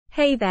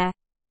Hey there,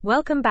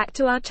 welcome back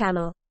to our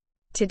channel.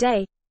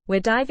 Today, we're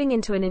diving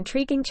into an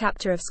intriguing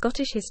chapter of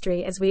Scottish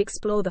history as we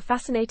explore the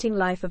fascinating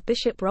life of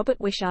Bishop Robert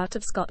Wishart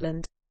of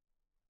Scotland.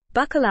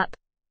 Buckle up,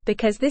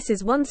 because this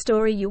is one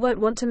story you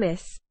won't want to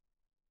miss.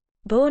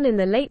 Born in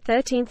the late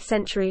 13th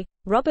century,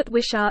 Robert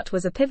Wishart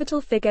was a pivotal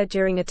figure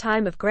during a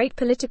time of great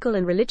political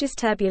and religious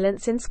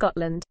turbulence in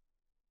Scotland.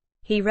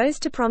 He rose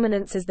to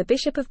prominence as the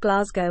Bishop of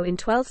Glasgow in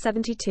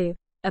 1272,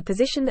 a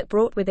position that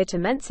brought with it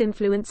immense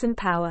influence and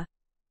power.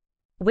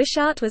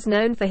 Wishart was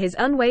known for his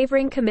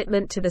unwavering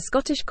commitment to the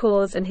Scottish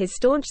cause and his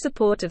staunch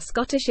support of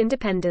Scottish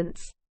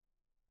independence.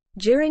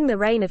 During the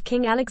reign of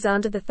King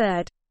Alexander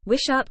III,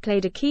 Wishart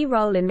played a key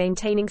role in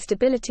maintaining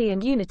stability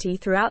and unity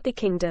throughout the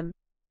kingdom.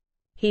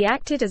 He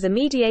acted as a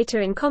mediator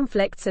in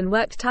conflicts and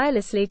worked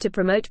tirelessly to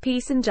promote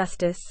peace and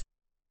justice.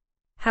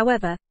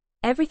 However,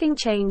 everything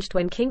changed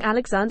when King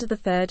Alexander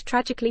III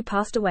tragically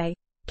passed away,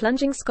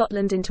 plunging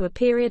Scotland into a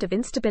period of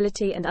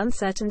instability and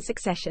uncertain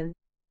succession.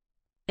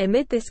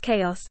 Amid this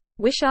chaos,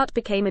 Wishart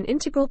became an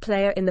integral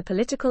player in the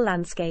political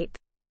landscape.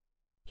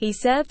 He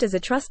served as a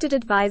trusted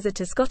advisor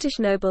to Scottish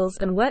nobles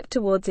and worked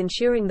towards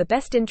ensuring the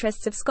best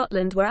interests of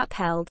Scotland were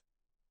upheld.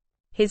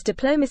 His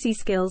diplomacy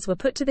skills were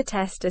put to the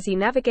test as he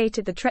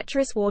navigated the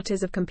treacherous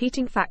waters of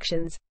competing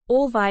factions,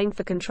 all vying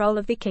for control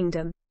of the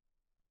kingdom.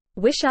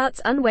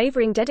 Wishart's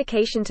unwavering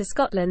dedication to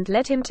Scotland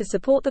led him to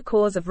support the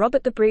cause of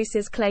Robert the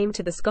Bruce's claim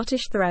to the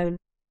Scottish throne.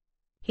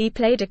 He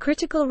played a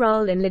critical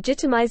role in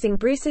legitimizing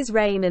Bruce's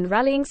reign and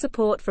rallying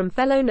support from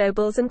fellow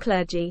nobles and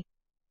clergy.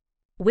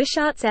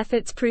 Wishart's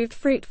efforts proved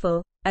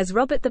fruitful, as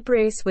Robert the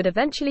Bruce would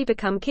eventually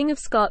become King of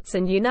Scots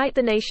and unite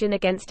the nation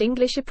against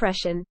English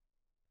oppression.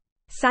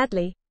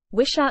 Sadly,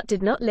 Wishart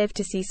did not live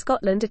to see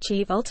Scotland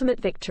achieve ultimate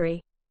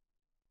victory.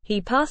 He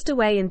passed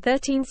away in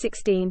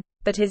 1316,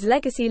 but his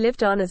legacy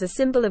lived on as a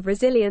symbol of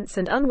resilience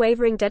and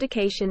unwavering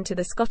dedication to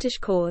the Scottish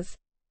cause.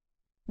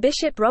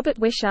 Bishop Robert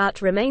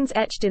Wishart remains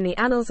etched in the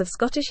annals of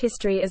Scottish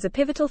history as a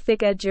pivotal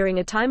figure during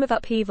a time of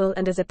upheaval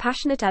and as a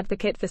passionate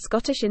advocate for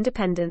Scottish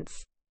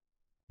independence.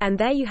 And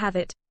there you have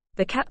it,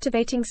 the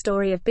captivating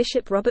story of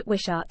Bishop Robert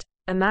Wishart,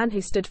 a man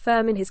who stood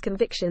firm in his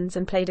convictions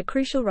and played a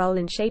crucial role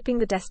in shaping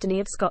the destiny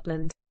of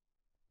Scotland.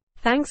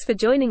 Thanks for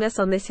joining us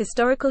on this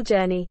historical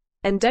journey,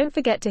 and don't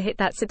forget to hit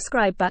that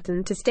subscribe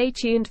button to stay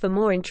tuned for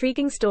more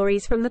intriguing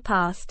stories from the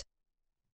past.